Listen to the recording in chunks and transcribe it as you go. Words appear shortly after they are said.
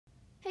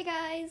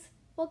Hey guys,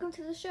 welcome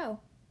to the show.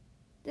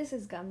 This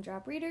is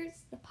Gumdrop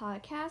Readers, the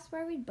podcast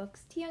where I read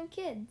books to young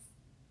kids.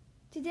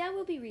 Today I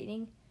will be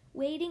reading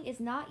Waiting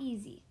is Not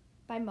Easy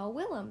by Mo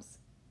Willems.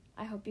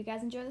 I hope you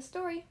guys enjoy the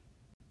story.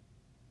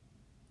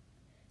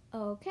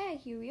 Okay,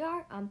 here we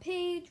are on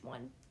page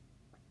 1.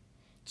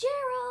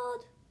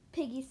 Gerald,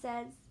 Piggy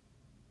says,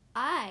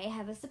 I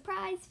have a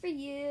surprise for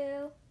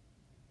you.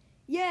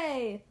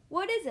 Yay,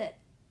 what is it?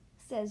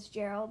 Says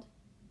Gerald.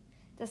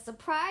 The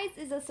surprise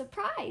is a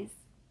surprise.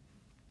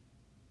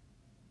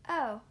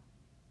 Oh,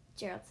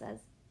 Gerald says.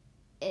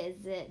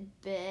 Is it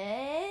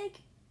big?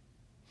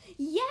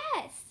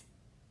 Yes.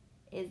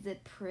 Is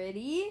it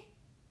pretty?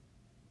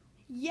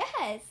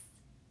 Yes.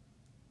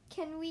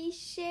 Can we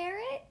share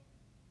it?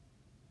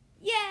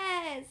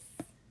 Yes.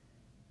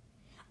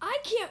 I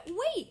can't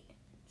wait,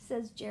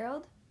 says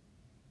Gerald.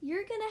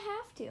 You're gonna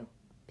have to,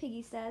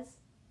 Piggy says.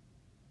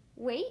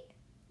 Wait?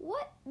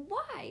 What?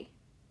 Why?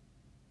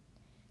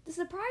 The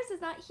surprise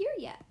is not here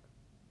yet.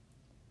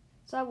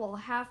 So I will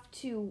have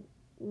to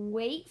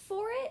wait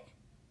for it?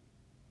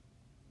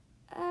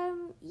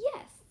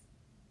 Yes.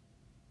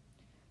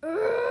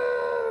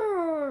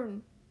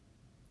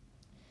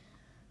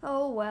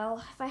 Oh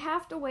well, if I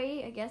have to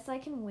wait, I guess I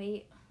can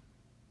wait.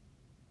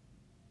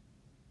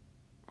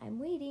 I'm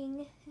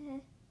waiting.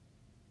 Waiting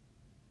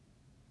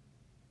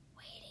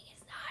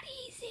is not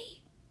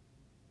easy.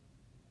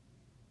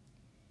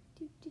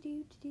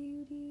 Waiting.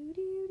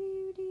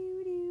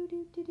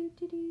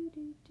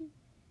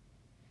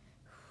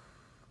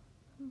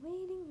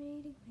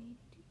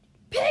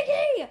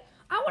 Piggy!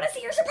 I want to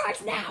see your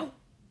surprise now!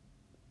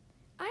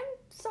 I'm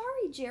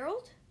sorry,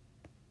 Gerald.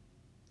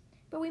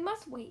 But we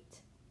must wait.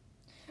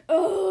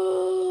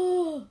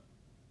 Oh!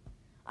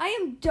 I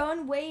am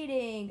done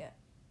waiting.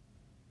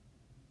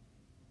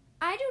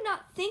 I do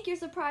not think your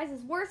surprise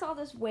is worth all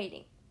this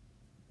waiting.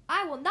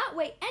 I will not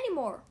wait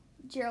anymore,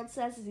 Gerald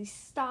says as he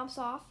stomps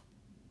off.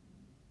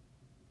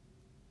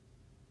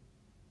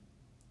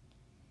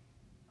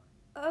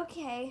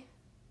 Okay,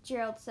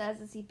 Gerald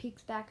says as he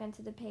peeks back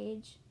onto the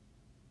page.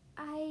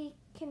 I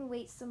can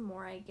wait some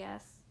more, I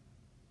guess.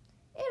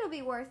 It'll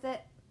be worth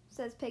it,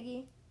 says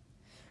Piggy.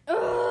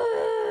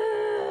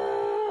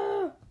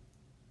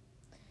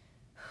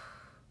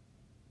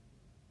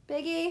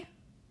 Piggy,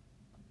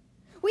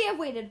 we have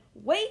waited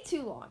way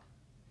too long.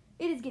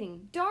 It is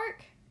getting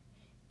dark.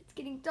 It's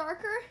getting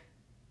darker.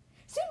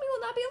 Soon we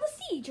will not be able to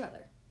see each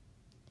other.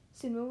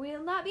 Soon we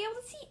will not be able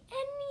to see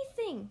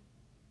anything.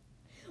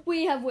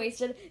 We have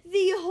wasted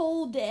the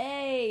whole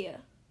day.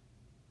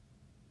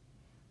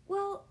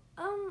 Well,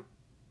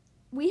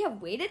 we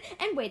have waited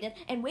and waited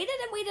and waited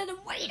and waited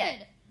and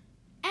waited.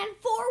 And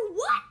for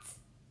what?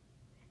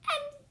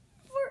 And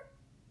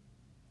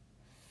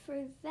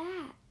for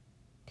that,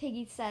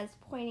 Piggy says,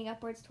 pointing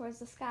upwards towards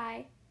the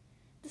sky.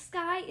 The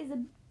sky is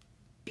a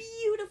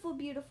beautiful,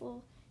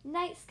 beautiful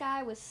night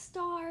sky with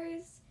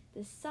stars.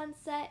 The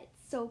sunset,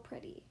 it's so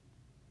pretty.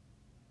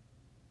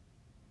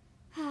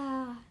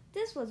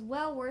 This was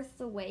well worth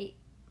the wait,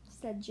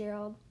 said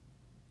Gerald.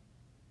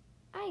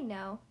 I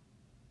know,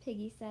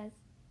 Piggy says.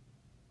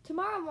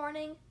 Tomorrow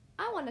morning,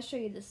 I want to show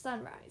you the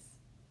sunrise.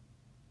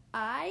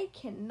 I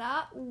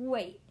cannot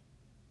wait.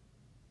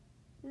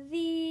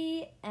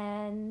 The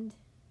end.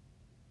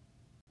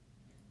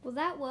 Well,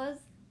 that was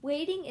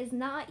Waiting is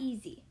Not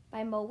Easy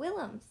by Mo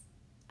Willems.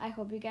 I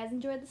hope you guys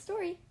enjoyed the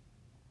story.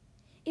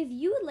 If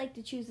you would like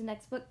to choose the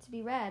next book to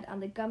be read on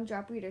the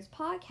Gumdrop Readers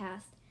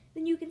podcast,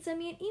 then you can send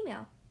me an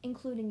email,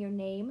 including your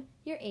name,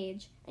 your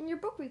age, and your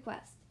book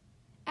request.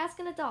 Ask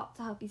an adult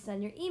to help you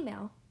send your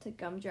email to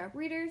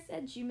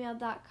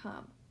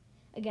gumdropreaders@gmail.com.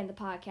 Again, the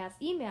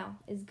podcast email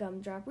is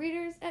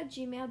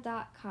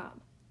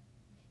gumdropreaders@gmail.com.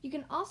 You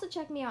can also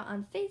check me out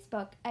on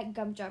Facebook at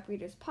Gumdrop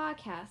Readers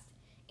Podcast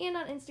and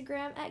on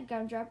Instagram at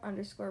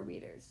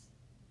gumdrop_readers.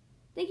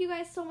 Thank you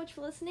guys so much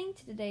for listening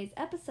to today's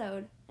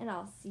episode, and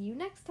I'll see you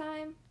next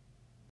time.